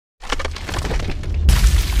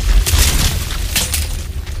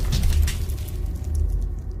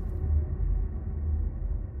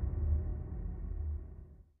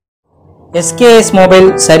s.k.s mobile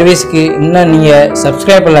சர்வீஸ்க்கு இன்னும் நீங்கள்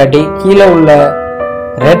subscribe பண்ணாட்டி கீழே உள்ள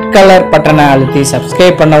ரெட் கலர் பட்டனை அழுத்தி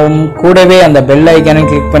சப்ஸ்கிரைப் பண்ணவும் கூடவே அந்த பெல் ஐக்கானை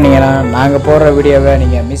கிளிக் பண்ணிங்கன்னா நாங்கள் போடுற வீடியோவை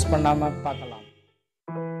நீங்கள் மிஸ் பண்ணாமல் பார்க்கலாம்.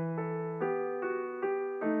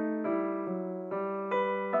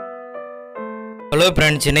 ஹலோ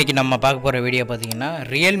ஃப்ரெண்ட்ஸ், இன்றைக்கி நம்ம பார்க்க போகிற வீடியோ பார்த்தீங்கன்னா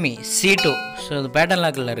Realme C2. ஸோ இது பேட்டர்ன்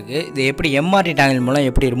லாக்கில் இருக்குது. இது எப்படி எம்ஆர்டி டேங்கிள் மூலம்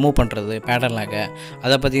எப்படி ரிமூவ் பண்ணுறது பேட்டர்ன் லாக்கை,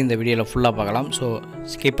 அதை பற்றி இந்த வீடியோவில் ஃபுல்லாக பார்க்கலாம். ஸோ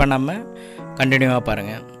ஸ்கிப் பண்ணாமல் கண்டினியூவாக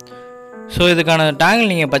பாருங்கள். ஸோ இதுக்கான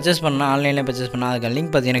டேங்கிள் நீங்கள் பர்ச்சேஸ் பண்ணால் ஆன்லைனில் பர்ச்சேஸ் பண்ணால் அதுக்கான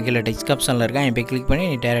லிங்க் பார்த்தீங்கன்னா கீழே டிஸ்கிரிப்ஷனில் இருக்கேன். இப்போ கிளிக் பண்ணி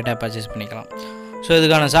நீ டேரெக்டாக பர்ச்சேஸ் பண்ணிக்கலாம். ஸோ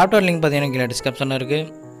இதுக்கான சாஃப்ட்வேர் லிங்க் பார்த்தீங்கன்னா கீழே டிஸ்கிரிப்ஷனில் இருக்குது.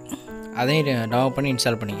 அதையும் டவுன்லோட் பண்ணி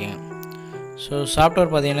இன்ஸ்டால் பண்ணிக்கோங்க. ஸோ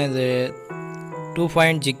சாஃப்ட்வேர் பார்த்தீங்கன்னா இது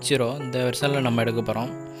 2.60 இந்த வெர்ஷனில் நம்ம எடுக்க போகிறோம்.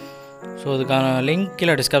 ஸோ இதுக்கான லிங்க்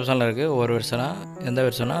கீழே டிஸ்கிரிப்ஷனில் இருக்குது. ஒரு வெர்ஷனாக எந்த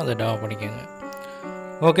வெர்ஷனாக அதை டவுன்லோட் பண்ணிக்கோங்க.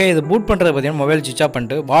 ஓகே, இது பூட் பண்ணுறது பார்த்தீங்கன்னா மொபைல் சுவிட்ச் ஆஃப்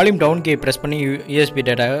பண்ணிட்டு வால்யூம் டவுன் கீ ப்ரெஸ் பண்ணி யூஎஸ்பி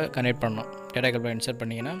டேட்டாவை கனெக்ட் பண்ணணும். டேட்டா கேபிள் இன்சர்ட்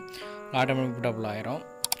பண்ணிங்கன்னா ஆட்டோமேட்டிக் பூட்டபிள் ஆகிரும்.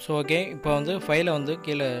 ஸோ ஓகே, இப்போ வந்து ஃபைலை வந்து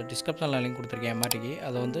கீழே டிஸ்கிரிப்ஷனில் லிங்க் கொடுத்துருக்கேன் எம்ஆர்டிக்கு,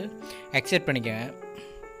 அதை வந்து எக்ஸெப்ட் பண்ணிக்கோங்க.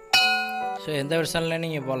 ஸோ எந்த வெர்ஷனில்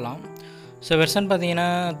நீங்கள் போடலாம். ஸோ வெர்ஷன் பார்த்தீங்கன்னா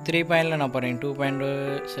 3.0 நான் போடுறேன். 2.0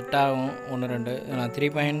 செட் ஆகும் 1-2. நான்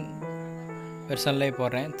 3. வெர்ஷன்லேயே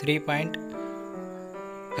போடுறேன். 3.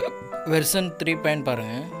 வெர்ஷன் 3.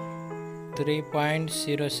 பாருங்கள்,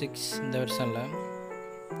 3.06 இந்த வெர்ஷனில்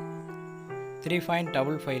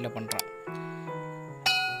 3.55 பண்ணுறேன்.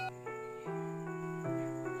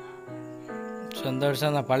 ஸோ இந்த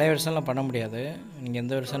வெர்ஷன் தான், பழைய வெர்ஷனில் பண்ண முடியாது. நீங்கள்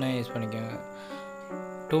எந்த வெர்ஷனை யூஸ் பண்ணிக்கோங்க.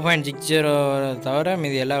 2.60 தவிர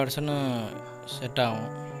மீதி எல்லா வெர்ஷனும் செட்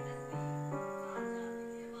ஆகும்.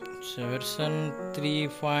 ஸோ வெர்ஷன்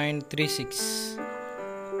 3.36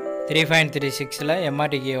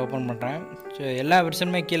 எம்ஆர்டிக்கு ஓப்பன் பண்ணுறேன். ஸோ எல்லா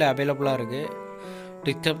வெர்ஷனுமே கீழே அவைலபிளாக இருக்குது.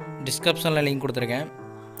 டிஸ்கிரிப்ஷனில் லிங்க் கொடுத்துருக்கேன்.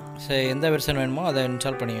 ஸோ எந்த வெர்ஷன் வேணுமோ அதை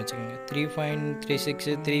இன்ஸ்டால் பண்ணி வச்சுக்கோங்க.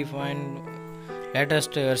 3.36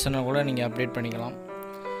 லேட்டஸ்ட் வெர்ஷனை கூட நீங்கள் அப்டேட் பண்ணிக்கலாம்.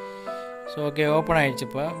 ஸோ ஓகே, ஓப்பன் ஆகிடுச்சு.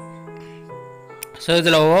 இப்போ ஸோ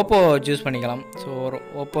இதில் ஓப்போ சூஸ் பண்ணிக்கலாம். ஸோ ஒரு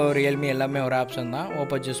ஓப்போ ரியல்மி எல்லாமே ஒரு ஆப்ஷன் தான்.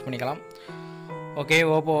 ஓப்போ சூஸ் பண்ணிக்கலாம். ஓகே,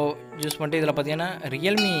 ஓப்போ சூஸ் பண்ணிட்டு இதில் பார்த்தீங்கன்னா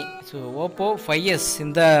ரியல்மி ஓப்போ 5s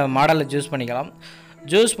இந்த மாடலை சூஸ் பண்ணிக்கலாம்.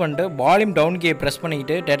 சூஸ் பண்ணிட்டு வால்யூம் டவுன் கீயை ப்ரெஸ்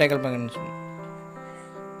பண்ணிக்கிட்டு data cable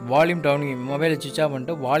volume down key மொபைலை சுவிட்ச் ஆஃப்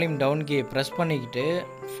பண்ணிட்டு வால்யூம் டவுன் கீயை ப்ரெஸ் பண்ணிக்கிட்டு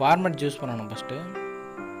ஃபார்மேட் சூஸ் பண்ணணும். ஃபஸ்ட்டு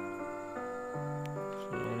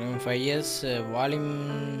 5s வால்யூம்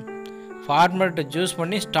ஃபார்மேட்டை சூஸ்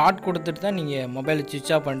பண்ணி ஸ்டார்ட் கொடுத்துட்டு தான் நீங்கள் மொபைலை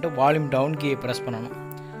சுவிட்ச் ஆஃப் பண்ணிட்டு வால்யூம் டவுன் கீயை ப்ரெஸ் பண்ணணும்.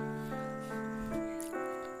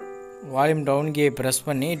 வால்யூம் டவுன் கீயை ப்ரெஸ்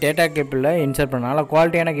பண்ணி டேட்டா கேபிளில் இன்சர்ட் பண்ணணும். நல்லா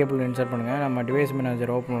குவாலிட்டியான கேபிள் இன்சர்ட் பண்ணுங்கள். நம்ம டிவைஸ்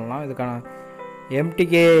மேனேஜர் ஓப்பன் பண்ணலாம். இதுக்கான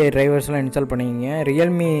எம்டிகே டிரைவர்ஸ்லாம் இன்ஸ்டால் பண்ணிக்கோங்க.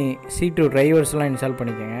 Realme C2 டிரைவர்ஸ்லாம் இன்ஸ்டால்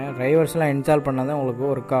பண்ணிக்கோங்க. டிரைவர்ஸ்லாம் இன்ஸ்டால் பண்ணால் தான் உங்களுக்கு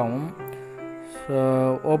ஒர்க் ஆகும். ஸோ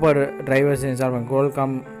ஓப்போ டிரைவர்ஸ் இன்ஸ்டால் பண்ணி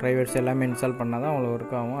கோல்காம் டிரைவர்ஸ் எல்லாமே இன்ஸ்டால் பண்ணால் தான் உங்களுக்கு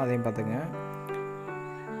ஒர்க் ஆகும். அதையும் பார்த்துங்க.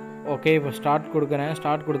 ஓகே, இப்போ ஸ்டார்ட் கொடுக்குறேன்.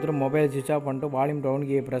 ஸ்டார்ட் கொடுத்துட்டு மொபைல் சுவிட்ச் ஆஃப் பண்ணிட்டு வால்யூம் டவுன்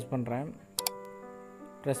கீயை ப்ரெஸ் பண்ணுறேன்.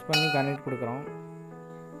 ப்ரெஸ் பண்ணி கனெக்ட் கொடுக்குறோம்.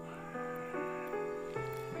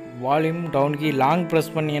 Volume down key long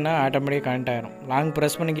press பண்ணிங்கன்னா ஆட்டோமேட்டிக்காக கனெக்ட் ஆகிரும். லாங்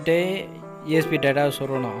ப்ரெஸ் பண்ணிக்கிட்டே யூஎஸ்பி டேட்டாவை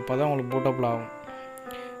சொல்லணும். அப்போ தான் உங்களுக்கு பூட்டபிள் ஆகும்.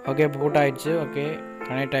 ஓகே, பூட் ஆகிடுச்சு. ஓகே,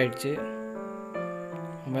 கனெக்ட் ஆகிடுச்சு.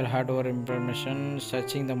 Mobile hardware information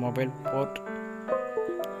searching the mobile board.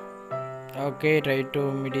 Okay, try to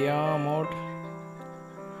media mode.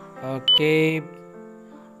 Okay,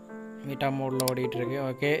 meetha மோடில் ஓடிட்டுருக்கு.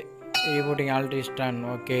 Okay, rebooting all is done.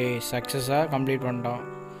 Okay, சக்ஸஸாக கம்ப்ளீட் பண்ணிட்டோம்.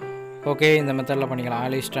 ஓகே, இந்த மெத்தடில் பண்ணிக்கலாம்.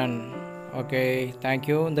 All is done. Okay,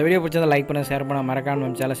 thank you. இந்த வீடியோ பிடிச்சதை லைக் பண்ண, ஷேர் பண்ண, மறக்காம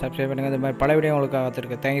நம்ம சேனலை சப்ஸ்கிரைப் பண்ணுங்கள். இந்த மாதிரி பல வீடியோ உங்களுக்கு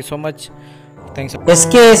காத்திருக்கு. Thank you so much. Thanks.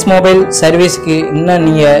 s.k.s mobile சர்வீஸ்க்கு இன்னும்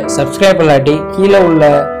நீங்கள் சப்ஸ்கிரைப் பண்ணாட்டி கீழே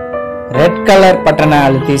உள்ள ரெட் கலர் பட்டனை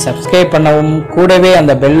அழுத்தி சப்ஸ்கிரைப் பண்ணவும் கூடவே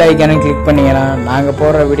அந்த பெல் ஐக்கானை கிளிக் பண்ணிங்கன்னா நாங்கள்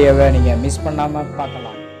போடுற வீடியோவை நீங்கள் மிஸ் பண்ணாமல்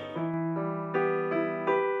பார்க்கலாம்.